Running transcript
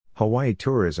Hawaii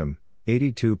tourism,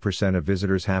 82% of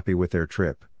visitors happy with their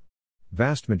trip.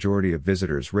 Vast majority of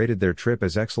visitors rated their trip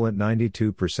as excellent.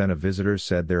 92% of visitors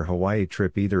said their Hawaii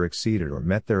trip either exceeded or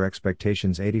met their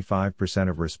expectations. 85%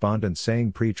 of respondents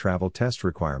saying pre-travel test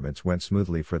requirements went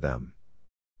smoothly for them.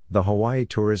 The Hawaii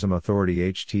Tourism Authority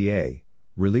 (HTA)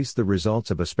 released the results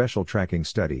of a special tracking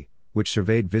study, which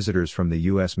surveyed visitors from the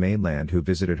U.S. mainland who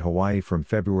visited Hawaii from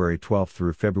February 12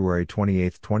 through February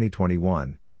 28,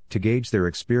 2021, to gauge their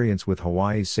experience with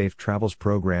Hawaii's Safe Travels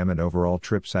program and overall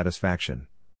trip satisfaction.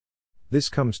 This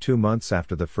comes 2 months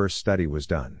after the first study was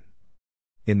done.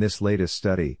 In this latest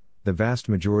study, the vast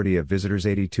majority of visitors,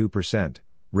 82%,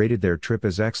 rated their trip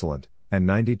as excellent, and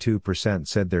 92%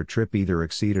 said their trip either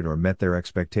exceeded or met their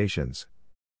expectations.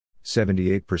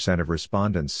 78% of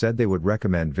respondents said they would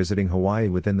recommend visiting Hawaii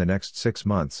within the next 6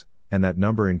 months, and that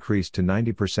number increased to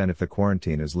 90% if the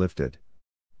quarantine is lifted.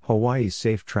 Hawaii's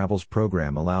Safe Travels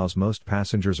program allows most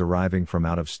passengers arriving from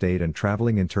out of state and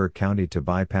traveling in Turk County to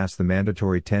bypass the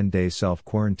mandatory 10-day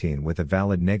self-quarantine with a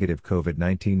valid negative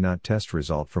COVID-19 test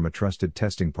result from a trusted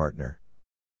testing partner.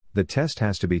 The test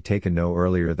has to be taken no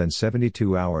earlier than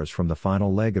 72 hours from the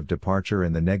final leg of departure,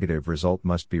 and the negative result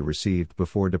must be received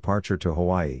before departure to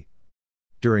Hawaii.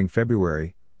 During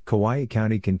February, Kauai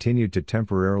County continued to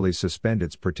temporarily suspend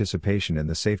its participation in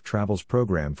the Safe Travels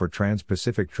program for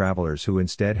trans-Pacific travelers who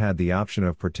instead had the option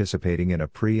of participating in a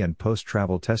pre- and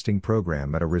post-travel testing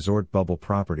program at a resort bubble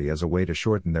property as a way to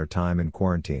shorten their time in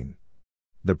quarantine.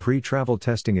 The pre-travel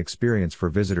testing experience for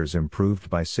visitors improved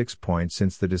by 6 points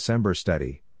since the December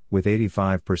study, with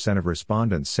 85% of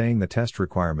respondents saying the test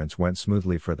requirements went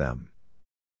smoothly for them.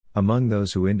 Among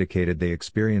those who indicated they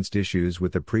experienced issues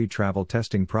with the pre-travel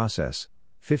testing process,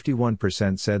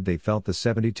 51% said they felt the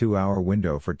 72-hour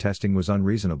window for testing was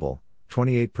unreasonable,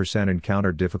 28%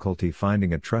 encountered difficulty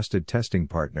finding a trusted testing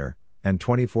partner, and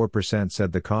 24%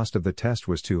 said the cost of the test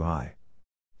was too high.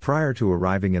 Prior to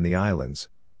arriving in the islands,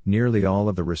 nearly all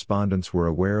of the respondents were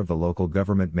aware of the local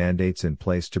government mandates in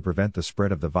place to prevent the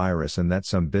spread of the virus, and that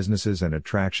some businesses and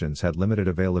attractions had limited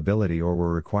availability or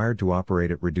were required to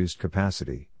operate at reduced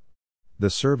capacity. The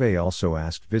survey also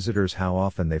asked visitors how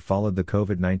often they followed the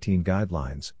COVID-19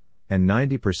 guidelines, and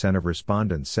 90% of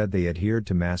respondents said they adhered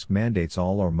to mask mandates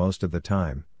all or most of the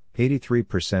time,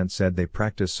 83% said they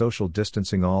practiced social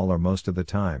distancing all or most of the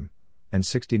time, and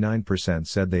 69%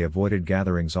 said they avoided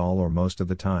gatherings all or most of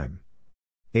the time.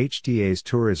 HTA's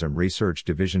Tourism Research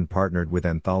Division partnered with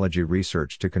Anthology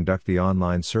Research to conduct the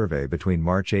online survey between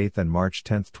March 8 and March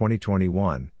 10,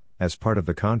 2021, as part of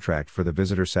the contract for the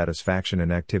Visitor Satisfaction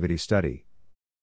and Activity Study.